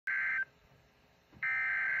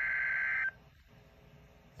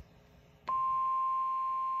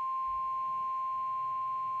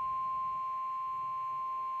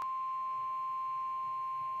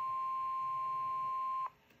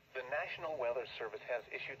The National Weather Service has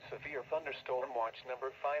issued Severe Thunderstorm Watch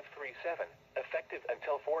number 537, effective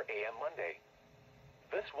until 4 a.m. Monday.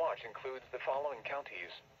 This watch includes the following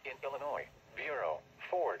counties in Illinois: Bureau,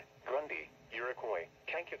 Ford, Grundy, Iroquois,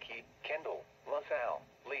 Kankakee, Kendall, LaSalle,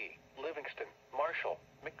 Lee, Livingston, Marshall,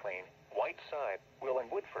 McLean, Whiteside, Will,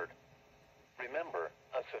 and Woodford. Remember,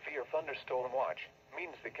 a severe thunderstorm watch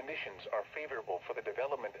means the conditions are favorable for the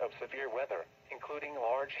development of severe weather, including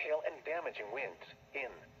large hail and damaging winds,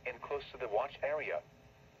 in and close to the watch area.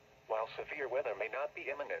 While severe weather may not be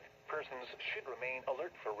imminent, persons should remain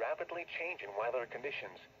alert for rapidly changing weather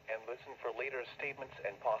conditions and listen for later statements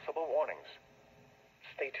and possible warnings.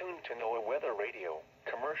 Stay tuned to NOAA weather radio,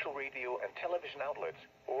 commercial radio and television outlets,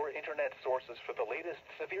 or internet sources for the latest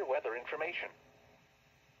severe weather information.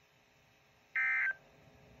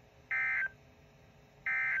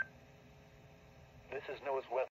 This is NOAA's weather.